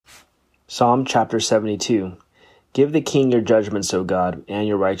Psalm chapter 72. Give the king your judgments, O God, and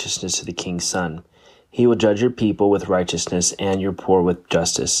your righteousness to the king's son. He will judge your people with righteousness and your poor with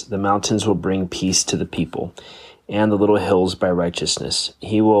justice. The mountains will bring peace to the people, and the little hills by righteousness.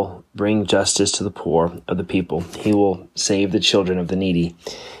 He will bring justice to the poor of the people. He will save the children of the needy,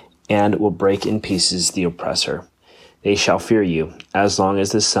 and will break in pieces the oppressor. They shall fear you, as long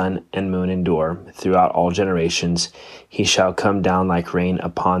as the sun and moon endure. Throughout all generations, he shall come down like rain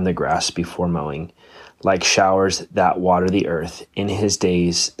upon the grass before mowing, like showers that water the earth. In his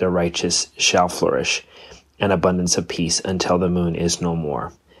days the righteous shall flourish, an abundance of peace until the moon is no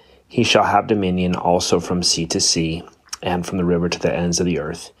more. He shall have dominion also from sea to sea, and from the river to the ends of the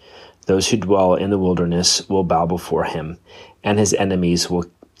earth. Those who dwell in the wilderness will bow before him, and his enemies will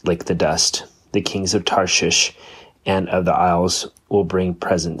lick the dust. The kings of Tarshish and of the isles will bring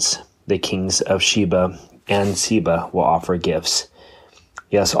presents. The kings of Sheba and Seba will offer gifts.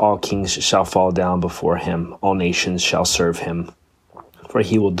 Yes, all kings shall fall down before him. All nations shall serve him. For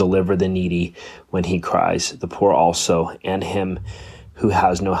he will deliver the needy when he cries, the poor also, and him who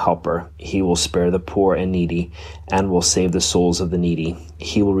has no helper. He will spare the poor and needy, and will save the souls of the needy.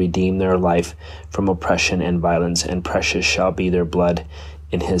 He will redeem their life from oppression and violence, and precious shall be their blood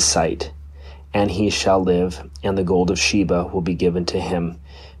in his sight. And he shall live, and the gold of Sheba will be given to him.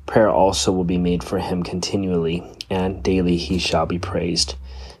 Prayer also will be made for him continually, and daily he shall be praised.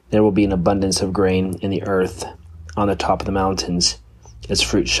 There will be an abundance of grain in the earth on the top of the mountains. Its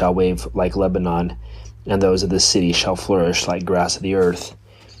fruit shall wave like Lebanon, and those of the city shall flourish like grass of the earth.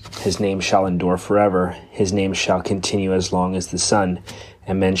 His name shall endure forever. His name shall continue as long as the sun,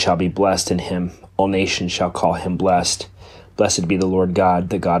 and men shall be blessed in him. All nations shall call him blessed. Blessed be the Lord God,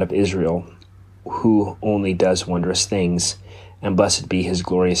 the God of Israel, who only does wondrous things, and blessed be his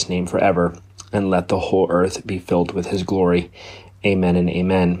glorious name forever, and let the whole earth be filled with his glory. Amen and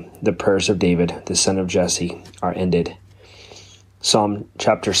amen. The prayers of David, the son of Jesse, are ended. Psalm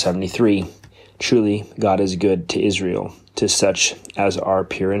chapter 73. Truly, God is good to Israel, to such as are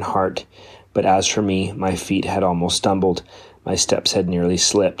pure in heart. But as for me, my feet had almost stumbled, my steps had nearly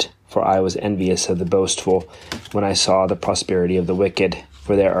slipped, for I was envious of the boastful when I saw the prosperity of the wicked.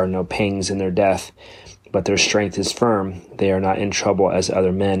 For there are no pangs in their death, but their strength is firm. They are not in trouble as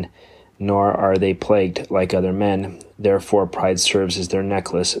other men, nor are they plagued like other men. Therefore pride serves as their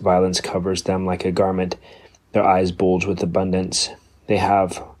necklace, violence covers them like a garment. Their eyes bulge with abundance. They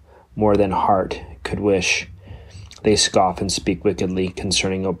have more than heart could wish. They scoff and speak wickedly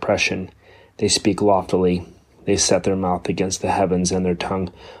concerning oppression. They speak loftily. They set their mouth against the heavens, and their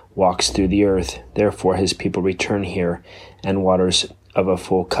tongue walks through the earth. Therefore his people return here, and waters of a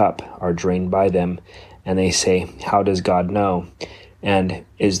full cup are drained by them. And they say, how does God know? And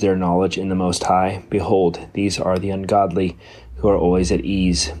is there knowledge in the Most High? Behold, these are the ungodly, who are always at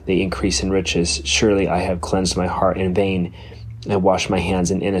ease. They increase in riches. Surely I have cleansed my heart in vain, and washed my hands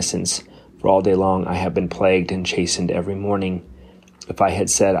in innocence. For all day long I have been plagued and chastened every morning. If I had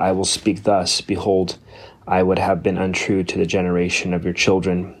said, I will speak thus, behold, I would have been untrue to the generation of your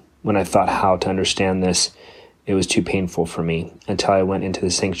children. When I thought how to understand this, it was too painful for me, until I went into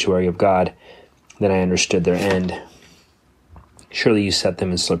the sanctuary of God. Then I understood their end. Surely you set them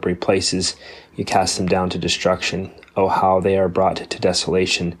in slippery places. You cast them down to destruction. Oh, how they are brought to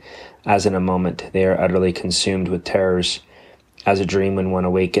desolation. As in a moment they are utterly consumed with terrors. As a dream when one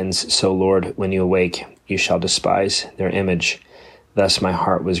awakens, so, Lord, when you awake, you shall despise their image. Thus my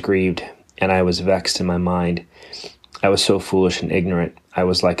heart was grieved, and I was vexed in my mind. I was so foolish and ignorant. I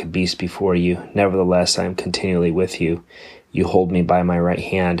was like a beast before you. Nevertheless, I am continually with you. You hold me by my right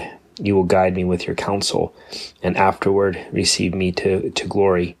hand. You will guide me with your counsel, and afterward receive me to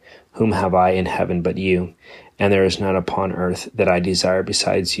glory. Whom have I in heaven but you? And there is none upon earth that I desire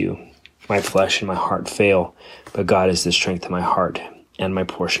besides you. My flesh and my heart fail, but God is the strength of my heart, and my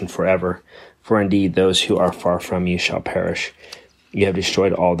portion forever. For indeed those who are far from you shall perish. You have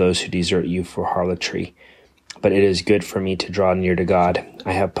destroyed all those who desert you for harlotry. But it is good for me to draw near to God.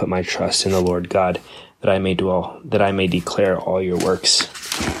 I have put my trust in the Lord God, that I may declare all your works.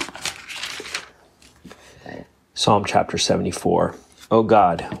 Psalm chapter 74. O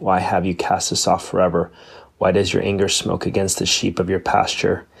God, why have you cast us off forever? Why does your anger smoke against the sheep of your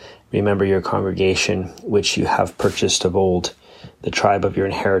pasture? Remember your congregation, which you have purchased of old, the tribe of your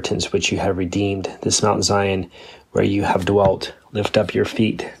inheritance, which you have redeemed, this Mount Zion, where you have dwelt. Lift up your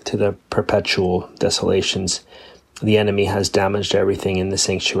feet to the perpetual desolations. The enemy has damaged everything in the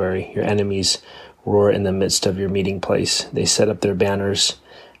sanctuary. Your enemies roar in the midst of your meeting place. They set up their banners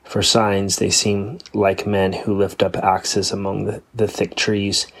for signs. They seem like men who lift up axes among the thick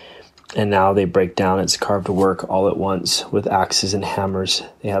trees. And now they break down its carved work all at once with axes and hammers.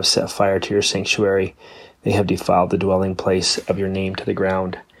 They have set fire to your sanctuary. They have defiled the dwelling place of your name to the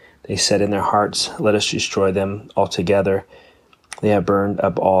ground. They said in their hearts, let us destroy them altogether. They have burned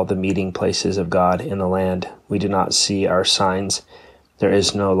up all the meeting places of God in the land. We do not see our signs. There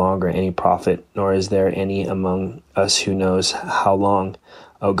is no longer any prophet, nor is there any among us who knows how long.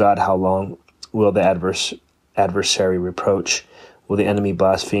 O God, how long will the adversary reproach? Will the enemy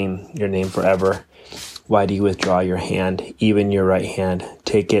blaspheme your name forever? Why do you withdraw your hand, even your right hand?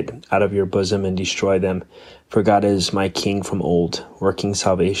 Take it out of your bosom and destroy them. For God is my king from old, working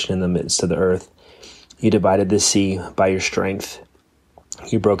salvation in the midst of the earth. You divided the sea by your strength.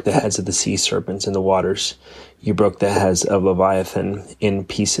 You broke the heads of the sea serpents in the waters. You broke the heads of Leviathan in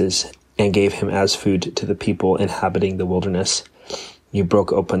pieces and gave him as food to the people inhabiting the wilderness. You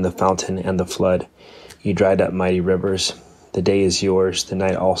broke open the fountain and the flood. You dried up mighty rivers. The day is yours, the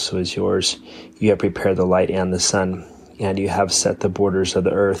night also is yours. You have prepared the light and the sun, and you have set the borders of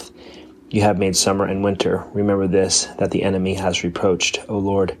the earth. You have made summer and winter. Remember this, that the enemy has reproached, O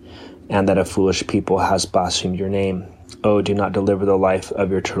Lord, and that a foolish people has blasphemed your name. Oh, do not deliver the life of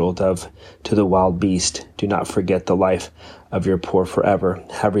your turtle dove to the wild beast. Do not forget the life of your poor forever.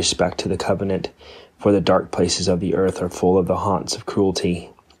 Have respect to the covenant, for the dark places of the earth are full of the haunts of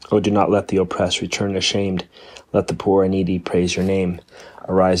cruelty. Oh, do not let the oppressed return ashamed. Let the poor and needy praise your name.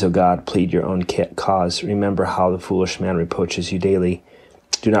 Arise, O God, plead your own cause. Remember how the foolish man reproaches you daily.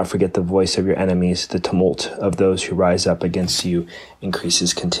 Do not forget the voice of your enemies. The tumult of those who rise up against you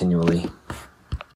increases continually.